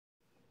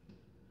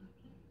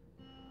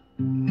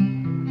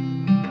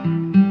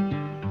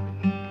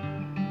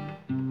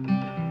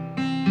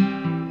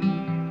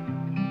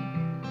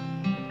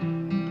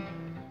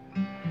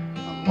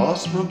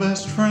Lost my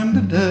best friend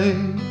today.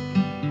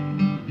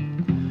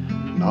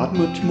 Not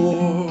much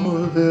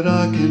more that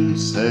I can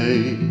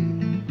say.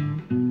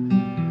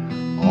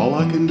 All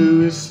I can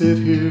do is sit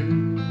here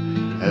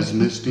as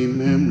misty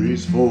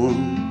memories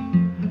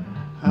form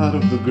out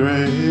of the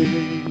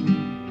grave.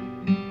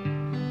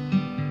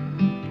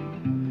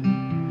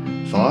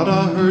 Thought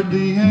I heard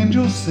the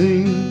angels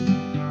sing.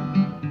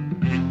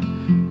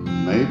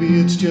 Maybe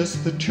it's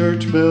just the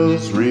church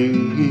bells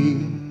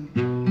ringing,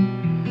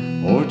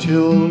 or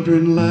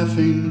children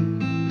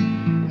laughing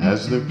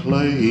as they're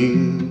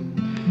playing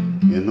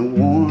in the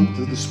warmth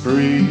of the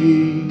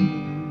spring.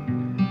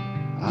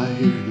 I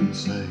hear him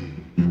say,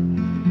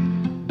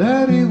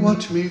 Daddy,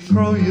 watch me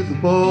throw you the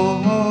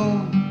ball.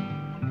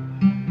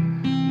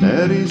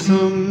 Daddy,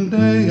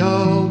 someday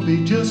I'll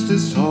be just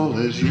as tall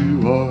as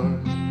you are,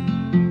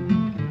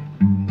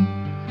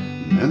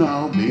 and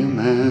I'll be a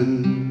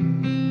man.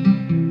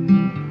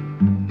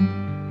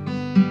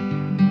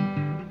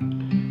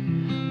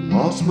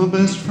 Lost my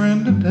best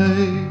friend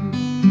today.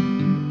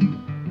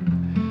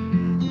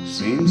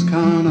 Seems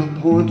kinda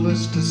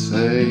pointless to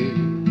say.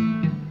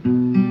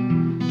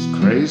 It's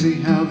crazy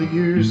how the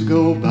years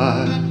go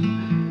by,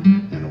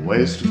 and a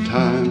waste of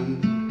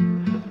time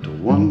to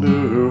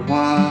wonder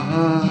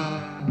why.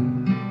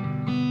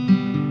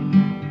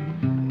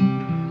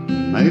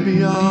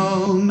 Maybe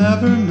I'll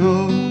never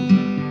know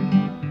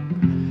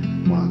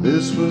why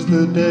this was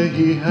the day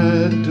he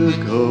had to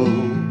go.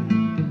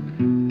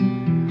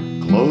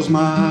 Close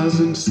my eyes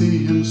and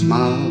see him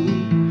smile.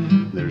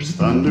 There's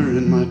thunder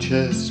in my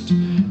chest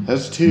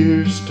as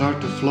tears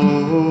start to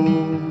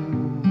flow.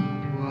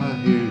 I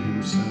hear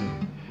him say,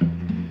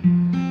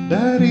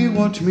 Daddy,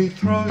 watch me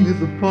throw you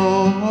the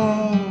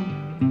ball.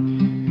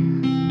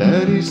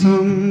 Daddy,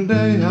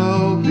 someday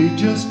I'll be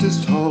just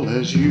as tall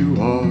as you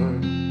are,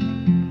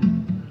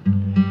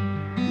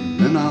 and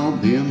then I'll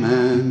be a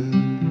man.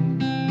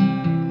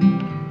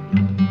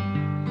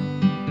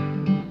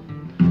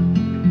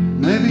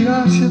 Maybe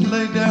I should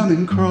lay down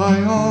and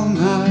cry all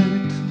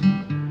night,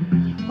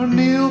 or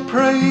kneel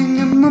praying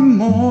in the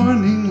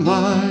morning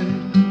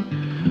light,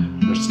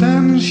 or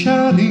stand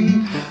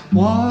shouting,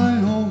 why,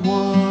 oh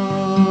why?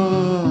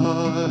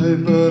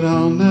 But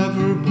I'll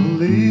never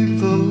believe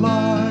the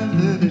lie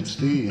that it's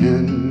the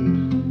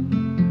end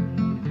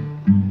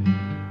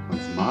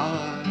of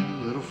my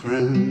little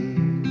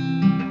friend.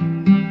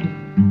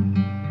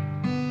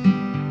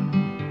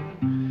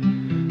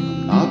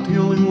 I'm not the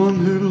only one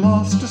who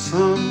lost a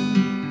son.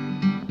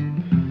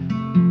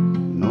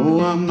 No,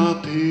 I'm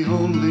not the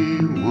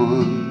only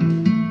one.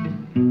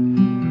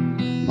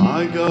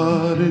 My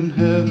God in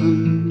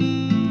heaven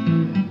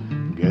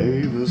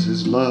gave us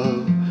his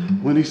love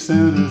when he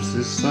sent us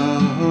his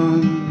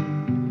son.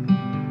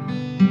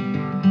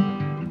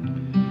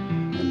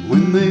 And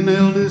when they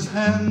nailed his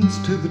hands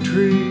to the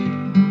tree,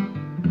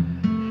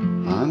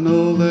 I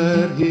know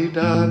that he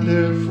died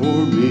there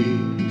for me.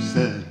 He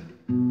said,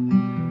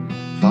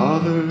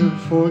 Father,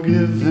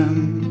 forgive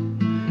them.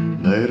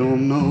 They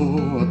don't know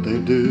what they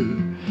do,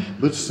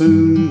 but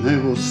soon they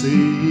will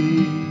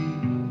see.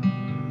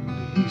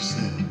 He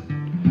said,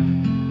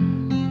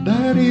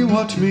 Daddy,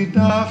 watch me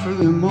die for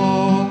them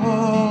all.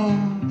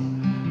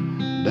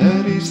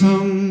 Daddy,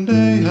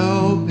 someday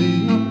I'll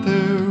be up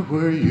there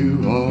where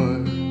you are,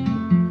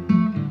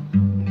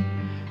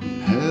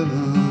 in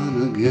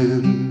heaven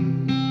again.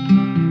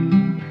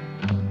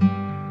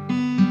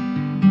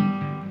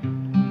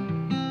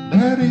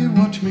 Daddy,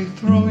 watch me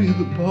throw you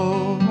the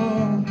ball.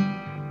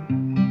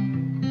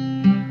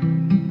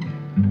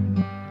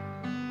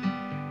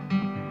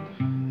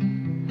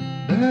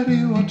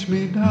 Daddy, watch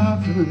me die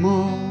for them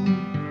all.